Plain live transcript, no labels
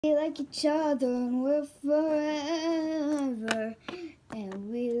We like each other and we're forever,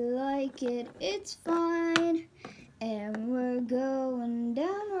 and we like it, it's fine, and we're going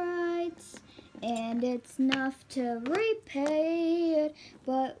down right, and it's enough to repay it,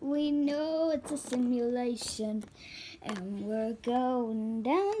 but we know it's a simulation, and we're going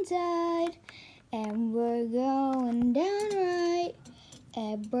down tight, and we're going down right.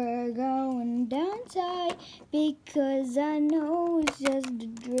 And we're going down tight because I know it's just a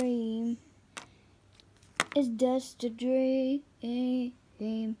dream. It's just a dream.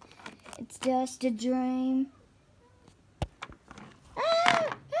 It's just a dream. Ah, ah,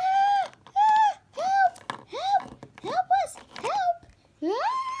 ah, help! Help! Help us! Help!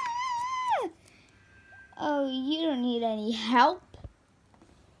 Ah! Oh, you don't need any help.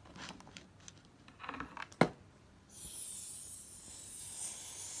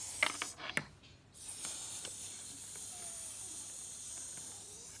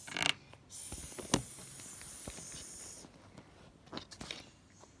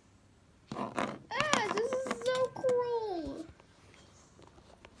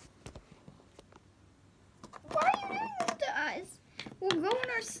 We'll go in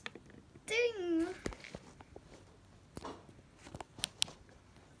our sting.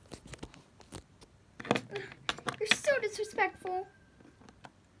 You're so disrespectful.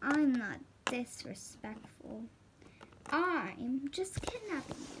 I'm not disrespectful. I'm just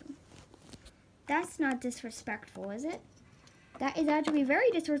kidnapping you. That's not disrespectful, is it? That is actually very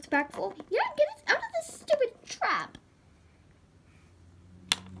disrespectful. You don't get us out of this stupid trap.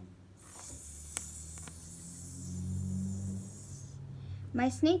 My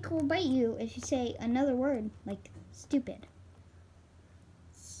snake will bite you if you say another word, like stupid.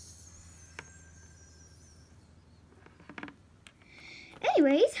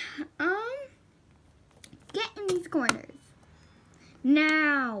 Anyways, get in these corners.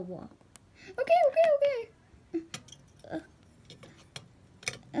 Now.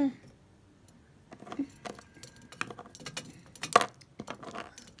 Okay.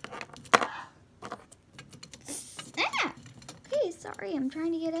 Sorry, I'm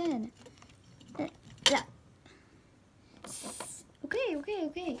trying to get in. Okay.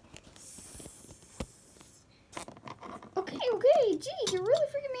 Geez, you're really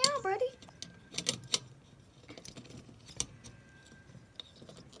freaking me out, buddy.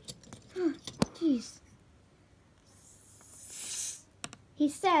 Jeez. He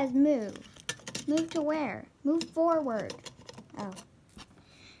says move. Move to where? Move forward. Oh.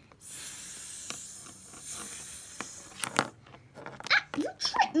 You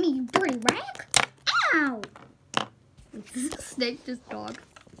tripped me, you dirty rag! Ow! Snake just dog.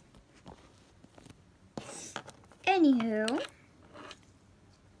 Anywho.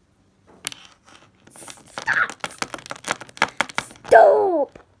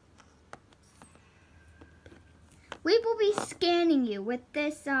 Stop! We will be scanning you with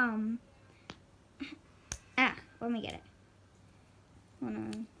this, let me get it. Hold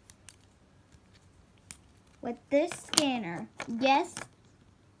on. With this scanner. Yes,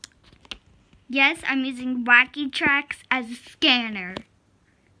 I'm using Wacky Tracks as a scanner.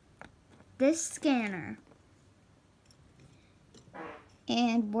 This scanner.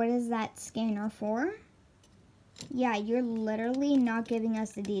 And what is that scanner for? Yeah, you're literally not giving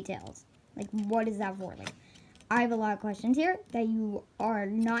us the details. Like, what is that for? Like, I have a lot of questions here that you are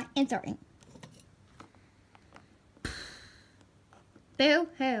not answering.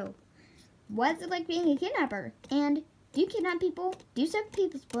 Boo-hoo. What's it like being a kidnapper? And do you kidnap people? Do you suck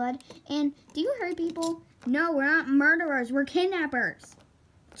people's blood? And do you hurt people? No, we're not murderers. We're kidnappers.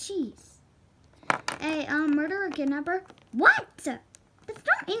 Jeez. Hey, murderer, kidnapper. What? That's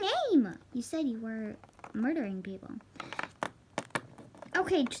not my name. You said you were murdering people.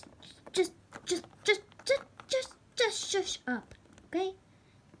 Okay, just shush up. Okay?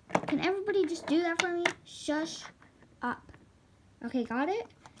 Can everybody just do that for me? Shush up. Okay, got it?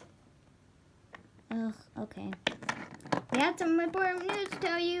 Ugh, okay. We had some important news to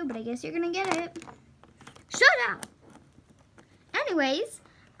tell you, but I guess you're gonna get it. Shut up! Anyways,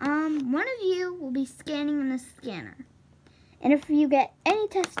 one of you will be scanning in the scanner. And if you get any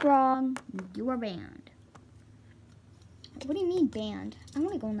test wrong, you are banned. What do you mean banned? I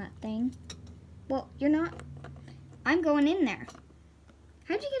wanna go in that thing. Well, you're not. I'm going in there.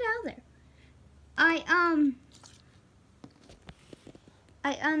 How'd you get out of there?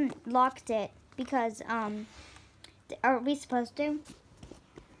 I unlocked it because, are we supposed to?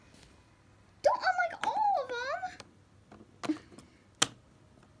 Don't unlock all of them!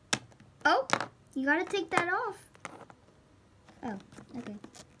 Oh, you gotta take that off. Oh, okay.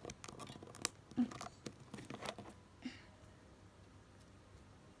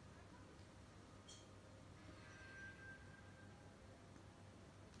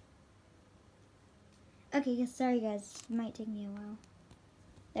 Okay, sorry guys. It might take me a while.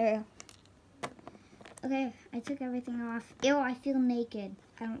 There we go. Okay, I took everything off. Ew, I feel naked.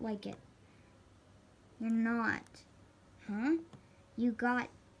 I don't like it. You're not. Huh? You got...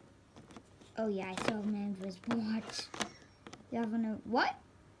 Oh yeah, I still have my invisible watch. You have a... What?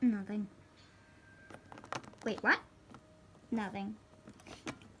 Nothing. Wait, what? Nothing.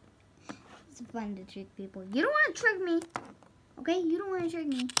 It's fun to trick people. You don't want to trick me. Okay? You don't want to trick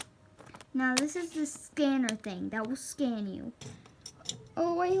me. Now, this is the scanner thing that will scan you.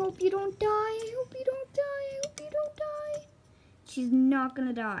 Oh, I hope you don't die. I hope you don't die. I hope you don't die. She's not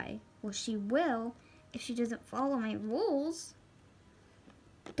gonna die. Well, she will if she doesn't follow my rules.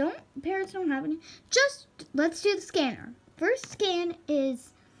 Parents don't have any. Just, let's do the scanner. First scan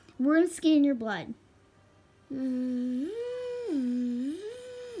is, we're gonna scan your blood.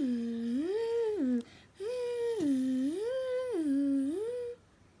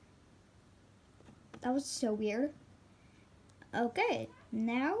 That was so weird. Okay,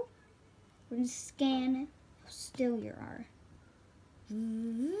 now we're gonna scan how still you are.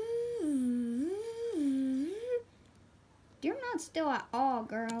 You're not still at all,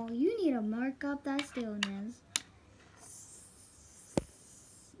 girl. You need to mark up that stillness.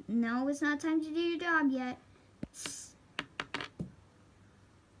 No, it's not time to do your job yet.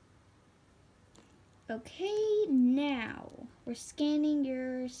 Okay, now we're scanning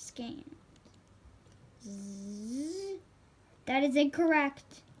your scan. That is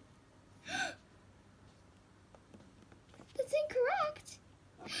incorrect. That's incorrect.